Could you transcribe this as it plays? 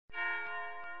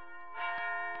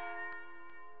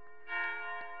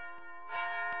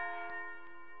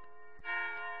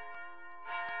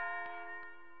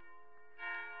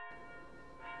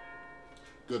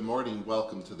Good morning,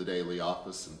 welcome to the Daily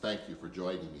Office, and thank you for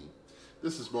joining me.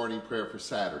 This is morning prayer for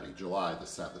Saturday, July the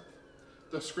 7th.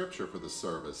 The scripture for the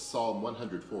service, Psalm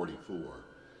 144,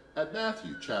 and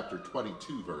Matthew chapter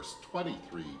 22, verse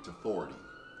 23 to 40.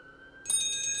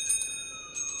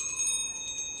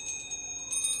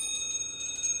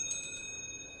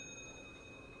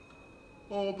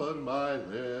 Open my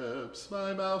lips,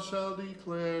 my mouth shall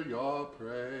declare your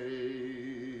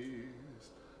praise.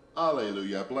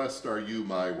 Alleluia, blessed are you,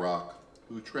 my rock,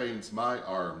 who trains my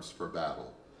arms for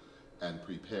battle and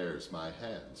prepares my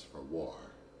hands for war.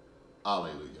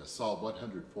 Alleluia, Psalm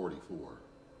 144.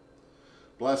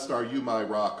 Blessed are you, my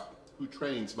rock, who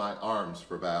trains my arms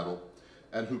for battle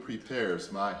and who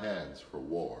prepares my hands for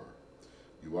war.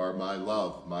 You are my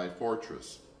love, my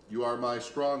fortress. You are my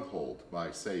stronghold, my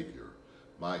Savior,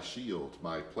 my shield,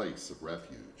 my place of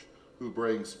refuge, who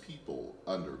brings people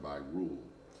under my rule.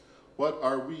 What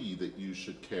are we that you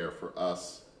should care for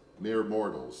us, mere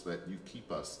mortals that you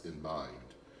keep us in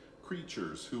mind,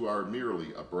 creatures who are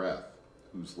merely a breath,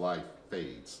 whose life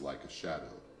fades like a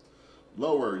shadow?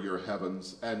 Lower your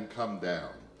heavens and come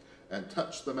down, and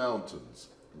touch the mountains,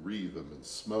 wreathe them in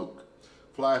smoke.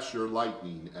 Flash your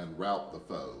lightning and rout the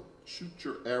foe. Shoot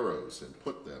your arrows and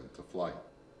put them to flight.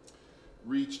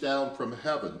 Reach down from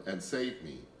heaven and save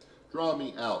me. Draw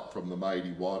me out from the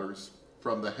mighty waters,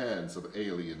 from the hands of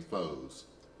alien foes,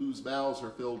 whose mouths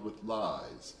are filled with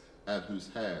lies and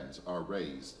whose hands are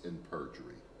raised in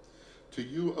perjury. To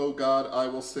you, O God, I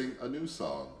will sing a new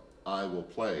song. I will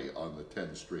play on the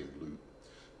 10-string lute.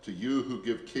 To you who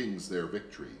give kings their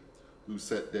victory, who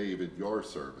set David, your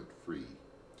servant, free.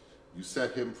 You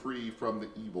set him free from the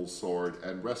evil sword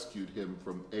and rescued him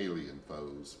from alien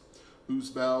foes,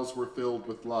 whose mouths were filled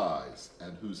with lies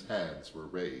and whose hands were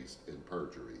raised in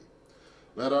perjury.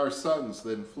 Let our sons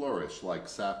then flourish like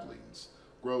saplings,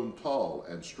 grown tall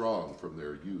and strong from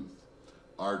their youth,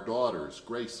 our daughters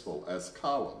graceful as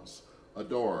columns,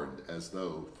 adorned as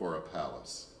though for a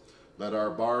palace. Let our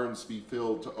barns be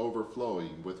filled to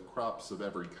overflowing with crops of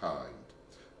every kind,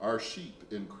 our sheep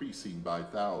increasing by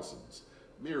thousands,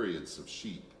 myriads of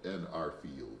sheep in our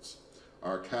fields,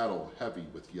 our cattle heavy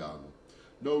with young.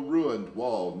 No ruined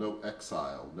wall, no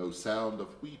exile, no sound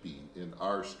of weeping in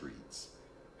our streets.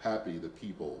 Happy the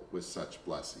people with such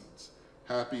blessings.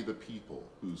 Happy the people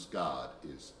whose God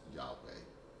is Yahweh.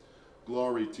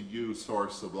 Glory to you,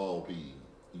 source of all being,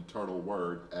 eternal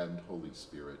Word and Holy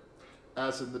Spirit,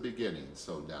 as in the beginning,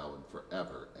 so now and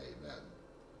forever. Amen.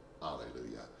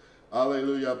 Alleluia.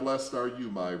 Alleluia, blessed are you,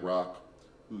 my rock,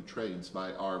 who trains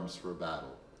my arms for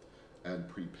battle and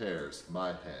prepares my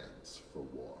hands for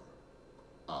war.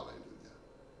 Alleluia.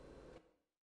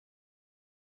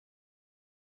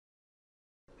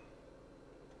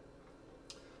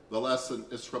 The lesson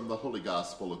is from the Holy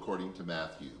Gospel according to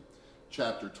Matthew,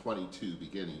 chapter 22,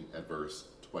 beginning at verse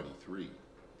 23.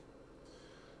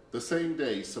 The same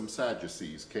day some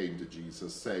Sadducees came to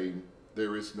Jesus, saying,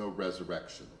 "There is no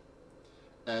resurrection."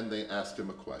 And they asked him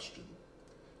a question.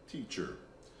 "Teacher,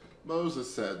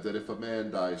 Moses said that if a man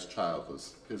dies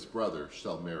childless, his brother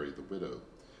shall marry the widow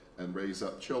and raise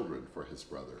up children for his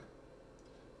brother.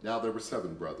 Now there were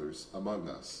 7 brothers among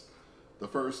us. The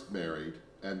first married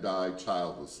and died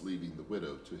childless, leaving the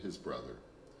widow to his brother.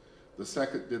 The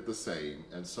second did the same,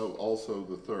 and so also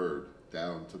the third,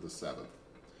 down to the 7th.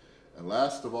 And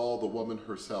last of all, the woman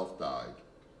herself died.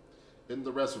 In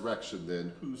the resurrection,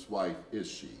 then, whose wife is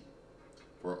she?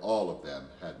 For all of them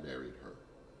had married her."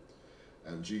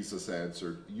 And Jesus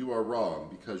answered, "You are wrong,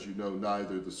 because you know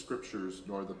neither the Scriptures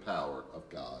nor the power of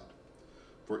God.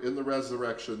 For in the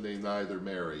resurrection they neither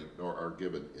marry nor are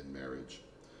given in marriage,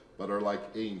 but are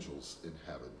like angels in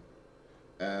heaven.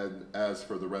 And as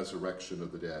for the resurrection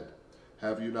of the dead,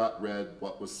 have you not read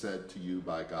what was said to you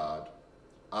by God?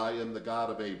 I am the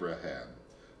God of Abraham,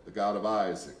 the God of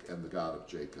Isaac, and the God of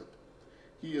Jacob.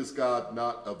 He is God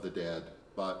not of the dead,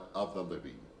 but of the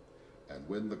living." And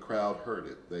when the crowd heard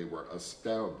it, they were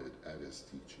astounded at his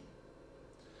teaching.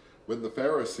 When the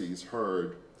Pharisees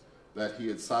heard that he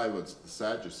had silenced the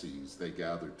Sadducees, they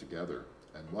gathered together,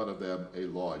 and one of them, a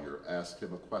lawyer, asked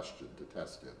him a question to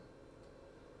test him.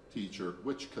 "Teacher,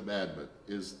 which commandment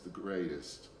is the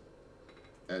greatest?"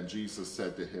 And Jesus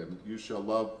said to him, "You shall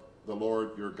love the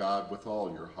Lord your God with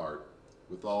all your heart,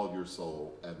 with all your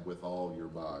soul, and with all your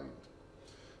mind.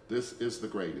 This is the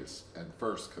greatest and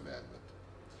first commandment.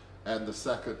 And the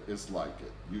second is like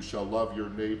it. You shall love your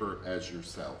neighbor as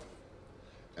yourself.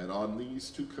 And on these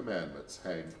 2 commandments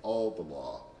hang all the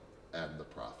law and the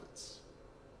prophets."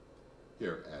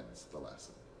 Here ends the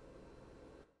lesson.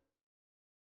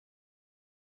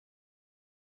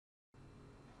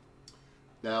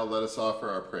 Now let us offer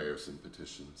our prayers and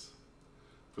petitions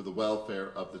for the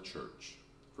welfare of the Church,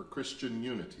 for Christian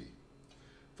unity,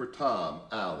 for Tom,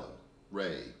 Alan,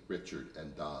 Ray, Richard,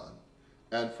 and Don,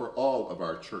 and for all of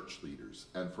our church leaders,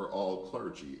 and for all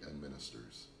clergy and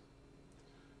ministers,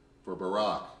 for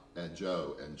Barack and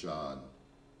Joe and John,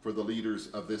 for the leaders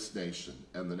of this nation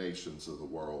and the nations of the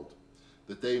world,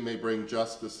 that they may bring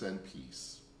justice and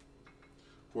peace,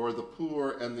 for the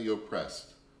poor and the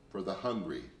oppressed, for the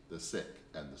hungry, the sick,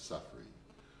 and the suffering,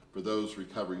 for those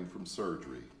recovering from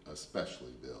surgery,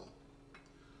 especially Bill,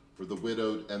 for the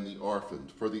widowed and the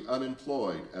orphaned, for the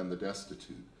unemployed and the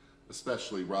destitute,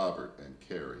 especially Robert and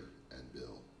Carrie and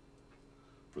Bill,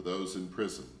 for those in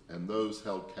prison and those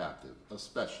held captive,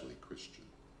 especially Christian,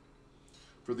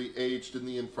 for the aged and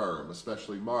the infirm,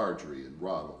 especially Marjorie and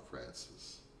Ronald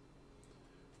Francis,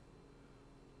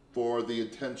 for the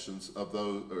intentions of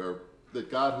those, that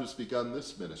God who's begun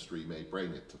this ministry may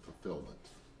bring it to fulfillment,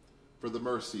 for the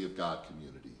mercy of God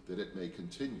community, that it may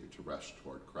continue to rush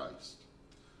toward Christ,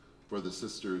 for the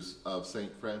Sisters of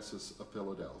St. Francis of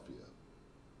Philadelphia,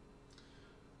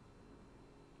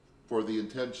 for the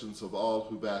intentions of all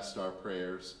who've asked our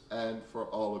prayers, and for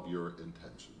all of your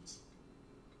intentions.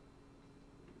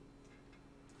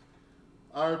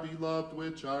 Our beloved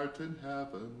which art in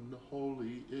heaven,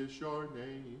 holy is your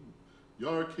name.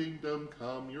 Your kingdom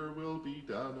come, your will be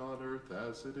done on earth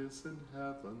as it is in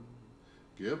heaven.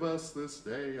 Give us this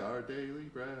day our daily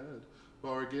bread.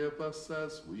 Forgive us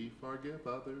as we forgive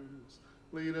others.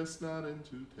 Lead us not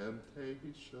into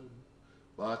temptation,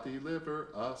 but deliver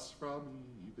us from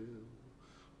evil.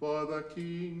 For the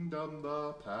kingdom,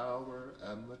 the power,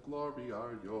 and the glory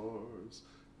are yours,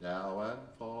 now and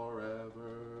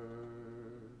forever.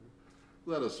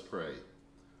 Let us pray.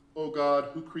 O God,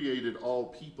 who created all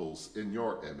peoples in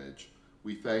your image,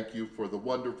 we thank you for the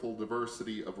wonderful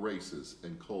diversity of races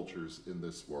and cultures in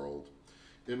this world.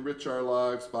 Enrich our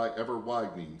lives by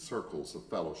ever-widening circles of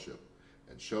fellowship,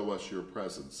 and show us your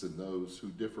presence in those who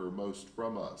differ most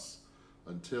from us,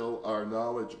 until our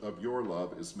knowledge of your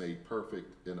love is made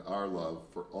perfect in our love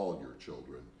for all your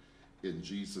children. In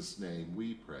Jesus' name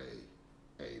we pray.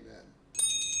 Amen.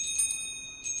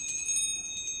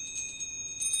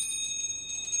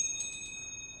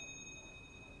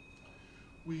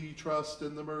 We trust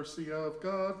in the mercy of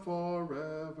God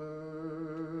forever.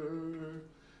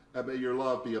 And may your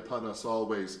love be upon us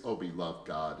always, O beloved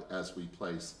God, as we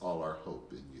place all our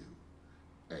hope in you.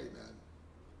 Amen.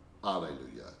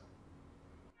 Alleluia.